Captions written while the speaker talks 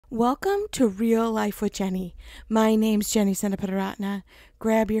Welcome to Real Life with Jenny. My name's Jenny Senapataratna.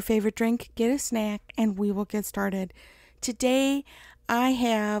 Grab your favorite drink, get a snack, and we will get started. Today, I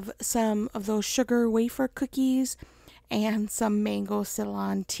have some of those sugar wafer cookies and some mango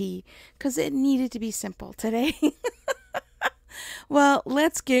Ceylon tea because it needed to be simple today. Well,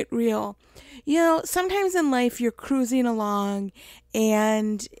 let's get real. Sometimes in life you're cruising along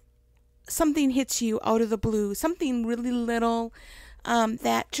and something hits you out of the blue, something really little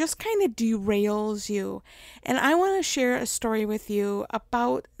that just kind of derails you. And I want to share a story with you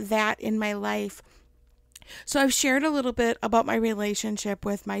about that in my life. So I've shared a little bit about my relationship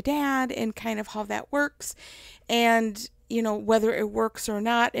with my dad and kind of how that works. And, whether it works or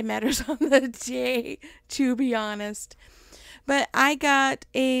not, it matters on the day, to be honest. But I got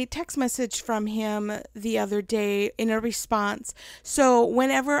a text message from him the other day in a response. So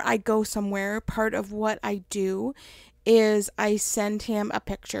whenever I go somewhere, part of what I do is I send him a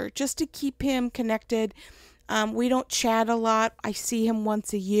picture just to keep him connected. We don't chat a lot. I see him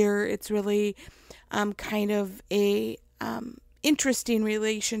once a year. It's really kind of a interesting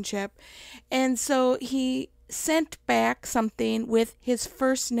relationship. And so he sent back something with his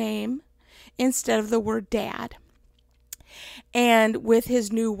first name instead of the word dad, and with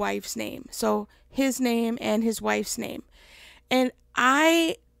his new wife's name. So his name and his wife's name. And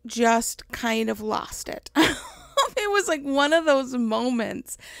I just kind of lost it. It was like one of those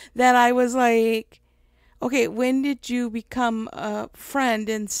moments that I was like, okay, when did you become a friend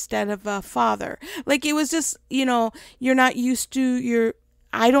instead of a father? Like, it was just, you're not used to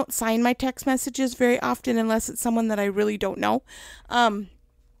I don't sign my text messages very often unless it's someone that I really don't know.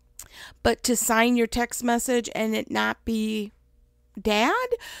 But to sign your text message and it not be dad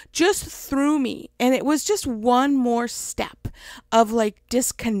just threw me. And it was just one more step of like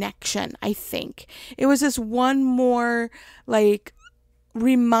disconnection, I think. It was just one more like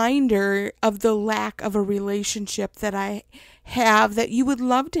reminder of the lack of a relationship that I have that you would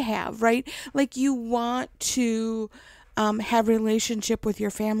love to have, right? Like you want to have relationship with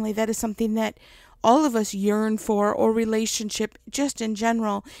your family. That is something that all of us yearn for, or relationship just in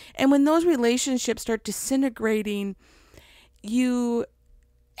general. And when those relationships start disintegrating, you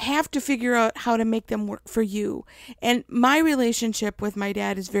have to figure out how to make them work for you. And my relationship with my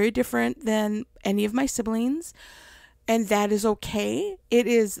dad is very different than any of my siblings. And that is okay. It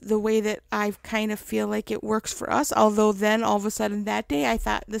is the way that I kind of feel like it works for us. Although then all of a sudden that day I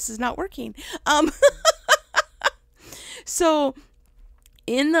thought this is not working. So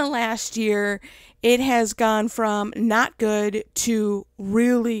in the last year, it has gone from not good to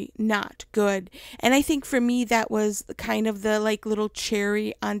really not good. And I think for me, that was kind of the like little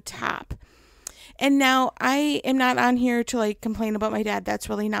cherry on top. And now I am not on here to like complain about my dad. That's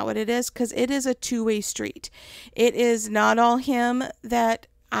really not what it is, because it is a two-way street. It is not all him that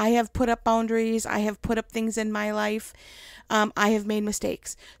I have put up boundaries. I have put up things in my life. I have made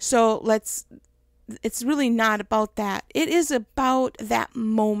mistakes. So it's really not about that. It is about that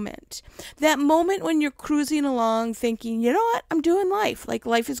moment. That moment when you're cruising along thinking, you know what, I'm doing life. Like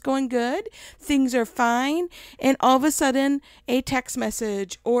life is going good. Things are fine. And all of a sudden, a text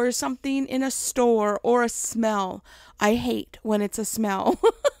message or something in a store or a smell. I hate when it's a smell.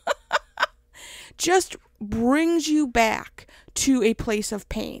 Just brings you back to a place of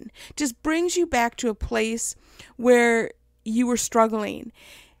pain. Just brings you back to a place where you were struggling.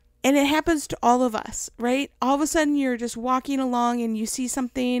 And it happens to all of us, right? All of a sudden you're just walking along and you see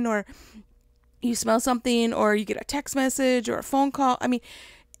something, or you smell something, or you get a text message or a phone call. I mean,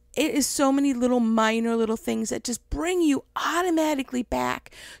 it is so many minor little things that just bring you automatically back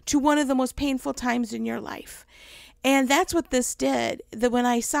to one of the most painful times in your life. And that's what this did. That when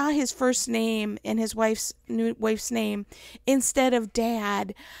I saw his first name and his new wife's name instead of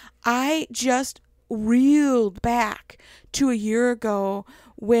dad, I just reeled back to a year ago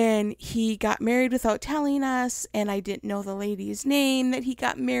when he got married without telling us, and I didn't know the lady's name that he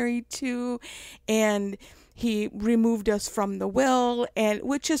got married to, and he removed us from the will, and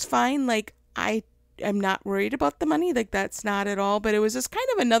which is fine. Like, I am not worried about the money, like that's not at all, but it was just kind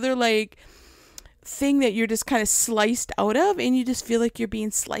of another like thing that you're just kind of sliced out of, and you just feel like you're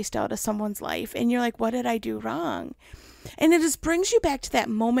being sliced out of someone's life, and you're like, what did I do wrong? And it just brings you back to that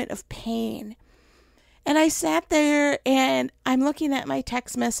moment of pain. And I sat there and I'm looking at my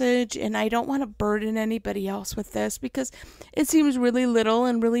text message, and I don't want to burden anybody else with this because it seems really little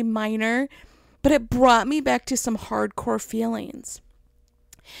and really minor, but it brought me back to some hardcore feelings.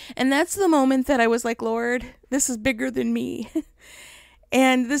 And that's the moment that I was like, Lord, this is bigger than me.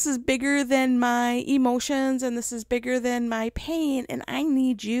 And this is bigger than my emotions, and this is bigger than my pain, and I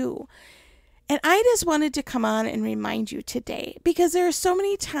need you. And I just wanted to come on and remind you today, because there are so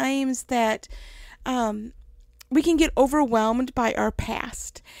many times that we can get overwhelmed by our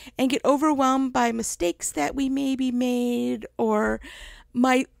past and get overwhelmed by mistakes that we maybe made. Or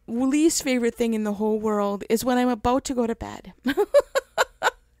my least favorite thing in the whole world is when I'm about to go to bed.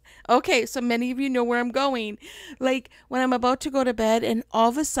 Okay, so many of you know where I'm going. Like when I'm about to go to bed and all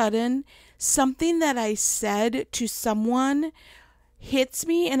of a sudden something that I said to someone hits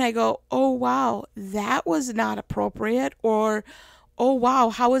me and I go, oh wow, that was not appropriate. Or, oh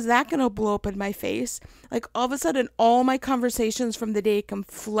wow, how is that going to blow up in my face? Like all of a sudden all my conversations from the day come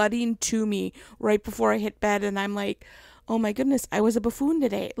flooding to me right before I hit bed, and I'm like, oh my goodness, I was a buffoon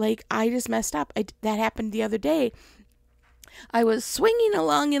today. Like I just messed up. That happened the other day. I was swinging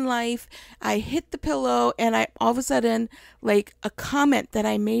along in life. I hit the pillow, and I all of a sudden, like a comment that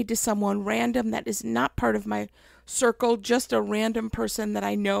I made to someone random that is not part of my circle, just a random person that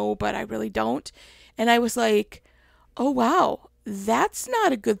I know, but I really don't. And I was like, oh wow, that's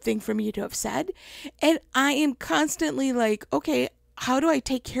not a good thing for me to have said. And I am constantly like, okay, how do I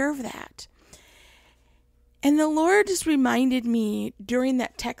take care of that? And the Lord just reminded me during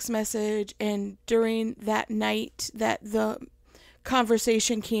that text message and during that night that the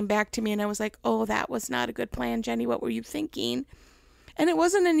conversation came back to me, and I was like, oh, that was not a good plan, Jenny. What were you thinking? And it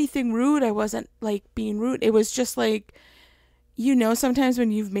wasn't anything rude. I wasn't like being rude. It was just like, sometimes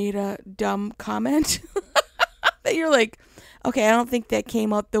when you've made a dumb comment that you're like, okay, I don't think that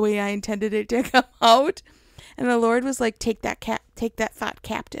came out the way I intended it to come out. And the Lord was like, take that thought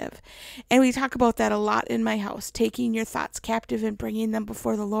captive. And we talk about that a lot in my house, taking your thoughts captive and bringing them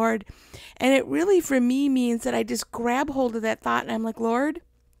before the Lord. And it really, for me, means that I just grab hold of that thought and I'm like, Lord,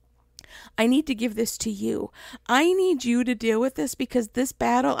 I need to give this to you. I need you to deal with this, because this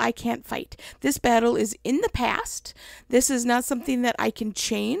battle I can't fight. This battle is in the past. This is not something that I can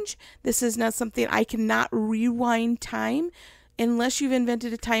change. This is not something I cannot rewind time. Unless you've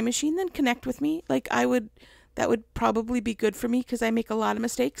invented a time machine, then connect with me. That would probably be good for me, because I make a lot of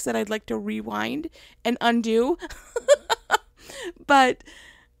mistakes that I'd like to rewind and undo. But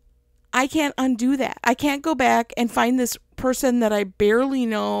I can't undo that. I can't go back and find this person that I barely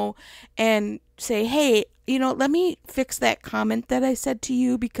know and say, hey, let me fix that comment that I said to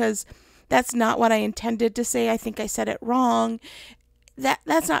you, because that's not what I intended to say. I think I said it wrong.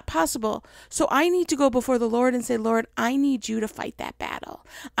 That's not possible. So I need to go before the Lord and say, Lord, I need you to fight that battle.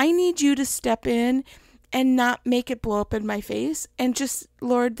 I need you to step in and not make it blow up in my face. And just,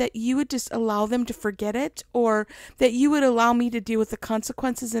 Lord, that you would just allow them to forget it, or that you would allow me to deal with the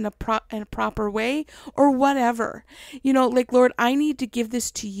consequences in a proper way, or whatever. Lord, I need to give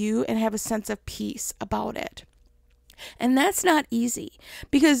this to you and have a sense of peace about it. And that's not easy,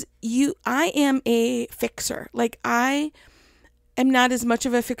 because I am a fixer. I am not as much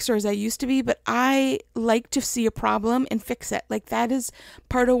of a fixer as I used to be, but I like to see a problem and fix it. That is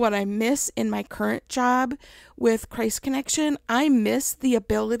part of what I miss in my current job with Christ Connection. I miss the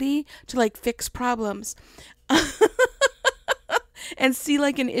ability to fix problems and see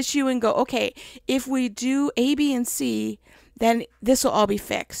an issue and go, okay, if we do A, B, and C, then this will all be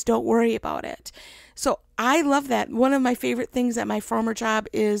fixed. Don't worry about it. So I love that. One of my favorite things at my former job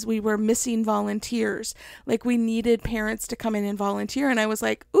is we were missing volunteers. We needed parents to come in and volunteer. And I was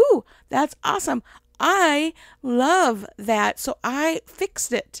like, ooh, that's awesome. I love that. So I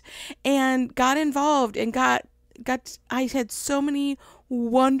fixed it and got involved and I had so many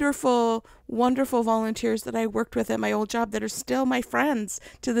wonderful volunteers that I worked with at my old job that are still my friends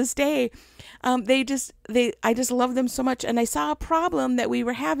to this day. I just love them so much. And I saw a problem that we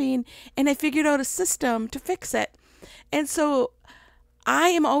were having and I figured out a system to fix it. And so I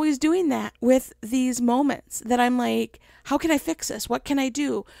am always doing that with these moments that I'm like, how can I fix this? What can I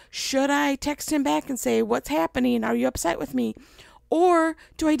do? Should I text him back and say, what's happening? Are you upset with me? Or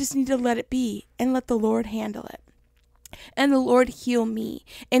do I just need to let it be and let the Lord handle it? And the Lord heal me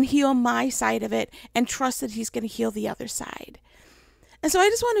and heal my side of it and trust that he's going to heal the other side. And so I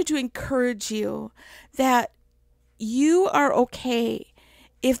just wanted to encourage you that you are okay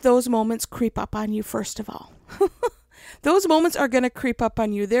if those moments creep up on you, first of all. Those moments are going to creep up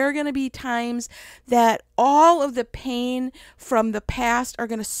on you. There are going to be times that all of the pain from the past are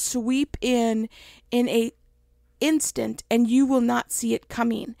going to sweep in a instant, and you will not see it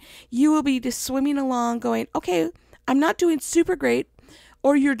coming. You will be just swimming along going, okay, I'm not doing super great,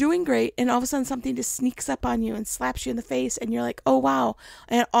 or you're doing great, and all of a sudden something just sneaks up on you and slaps you in the face, and you're like, oh wow,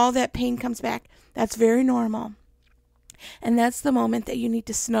 and all that pain comes back. That's very normal. And that's the moment that you need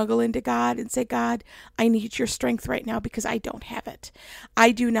to snuggle into God and say, God, I need your strength right now because I don't have it.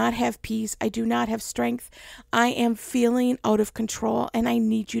 I do not have peace. I do not have strength. I am feeling out of control and I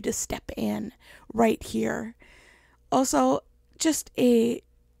need you to step in right here. Also, just a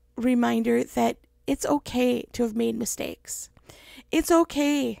reminder that it's okay to have made mistakes. It's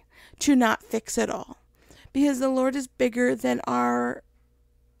okay to not fix it all because the Lord is bigger than our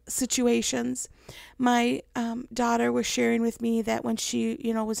situations. My daughter was sharing with me that when she,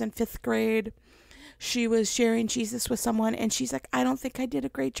 was in 5th grade, she was sharing Jesus with someone and she's like, I don't think I did a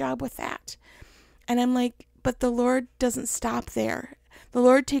great job with that. And I'm like, but the Lord doesn't stop there. The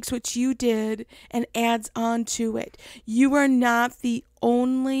Lord takes what you did and adds on to it. You are not the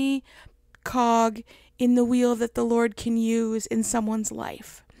only cog in the wheel that the Lord can use in someone's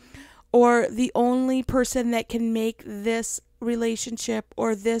life, or the only person that can make this relationship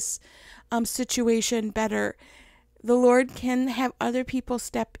or this situation better. The Lord can have other people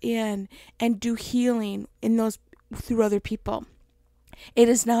step in and do healing in those through other people. It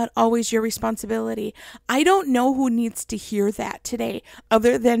is not always your responsibility. I don't know who needs to hear that today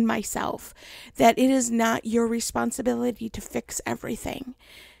other than myself, that it is not your responsibility to fix everything.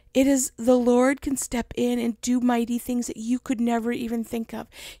 It is the Lord can step in and do mighty things that you could never even think of.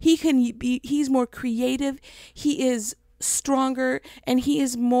 He's more creative. He is stronger and he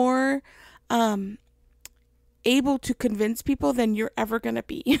is more able to convince people than you're ever going to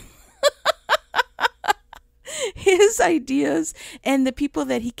be. His ideas and the people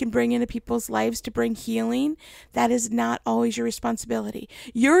that he can bring into people's lives to bring healing, that is not always your responsibility.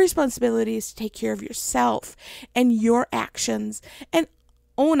 Your responsibility is to take care of yourself and your actions and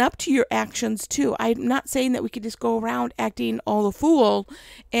own up to your actions too. I'm not saying that we could just go around acting all a fool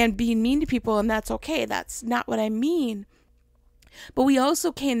and being mean to people and that's okay. That's not what I mean. But we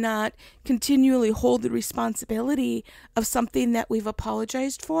also cannot continually hold the responsibility of something that we've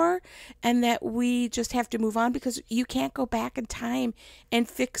apologized for and that we just have to move on, because you can't go back in time and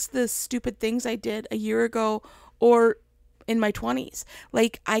fix the stupid things I did a year ago or in my 20s.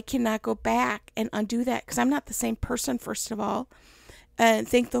 Like, I cannot go back and undo that because I'm not the same person, first of all. And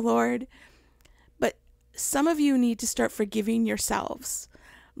thank the Lord. But some of you need to start forgiving yourselves.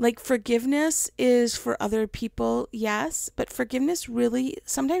 Like, forgiveness is for other people, yes, but forgiveness really,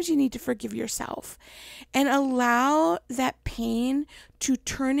 sometimes you need to forgive yourself and allow that pain to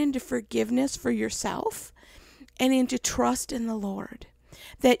turn into forgiveness for yourself and into trust in the Lord,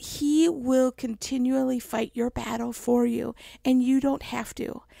 that he will continually fight your battle for you and you don't have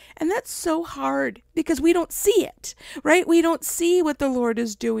to. And that's so hard because we don't see it, right? We don't see what the Lord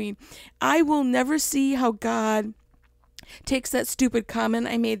is doing. I will never see how God takes that stupid comment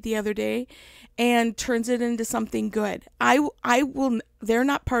I made the other day and turns it into something good. They're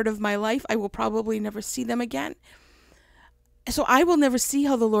not part of my life. I will probably never see them again. So I will never see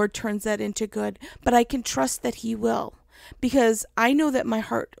how the Lord turns that into good, but I can trust that he will, because I know that my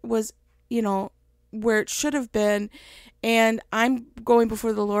heart was, where it should have been. And I'm going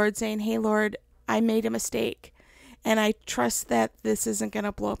before the Lord saying, hey, Lord, I made a mistake and I trust that this isn't going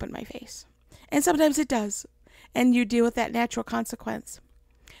to blow up in my face. And sometimes it does. And you deal with that natural consequence.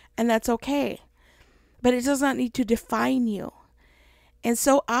 And that's okay. But it does not need to define you. And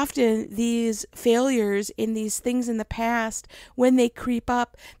so often these failures in these things in the past, when they creep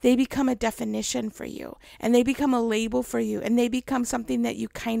up, they become a definition for you. And they become a label for you. And they become something that you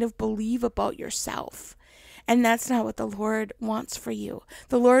kind of believe about yourself. And that's not what the Lord wants for you.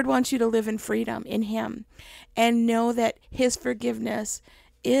 The Lord wants you to live in freedom in him. And know that his forgiveness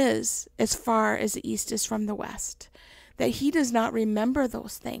is as far as the east is from the west, that he does not remember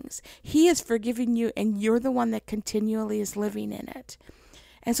those things. He has forgiven you and you're the one that continually is living in it.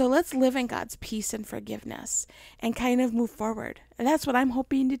 And so let's live in God's peace and forgiveness and kind of move forward. And that's what I'm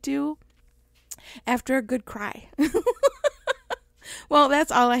hoping to do after a good cry. Well,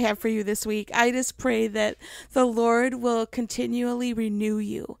 that's all I have for you this week. I just pray that the Lord will continually renew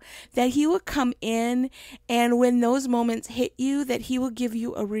you, that he will come in, and when those moments hit you, that he will give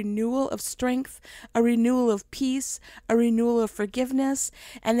you a renewal of strength, a renewal of peace, a renewal of forgiveness,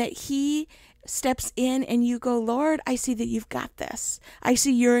 and that he steps in and you go, Lord, I see that you've got this. I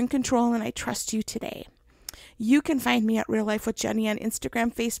see you're in control and I trust you today. You can find me at Real Life with Jenny on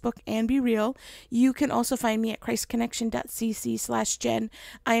Instagram, Facebook, and Be Real. You can also find me at christconnection.cc/Jen.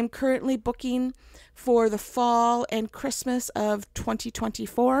 I am currently booking for the fall and Christmas of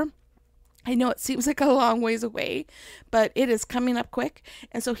 2024. I know it seems like a long ways away, but it is coming up quick.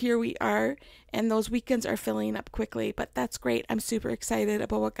 And so here we are, and those weekends are filling up quickly, but that's great. I'm super excited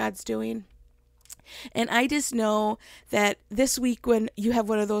about what God's doing. And I just know that this week, when you have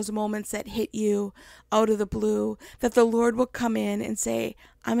one of those moments that hit you out of the blue, that the Lord will come in and say,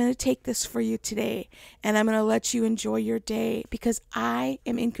 I'm going to take this for you today, and I'm going to let you enjoy your day because I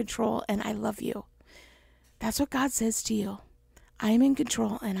am in control and I love you. That's what God says to you. I am in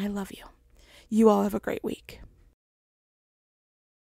control and I love you. You all have a great week.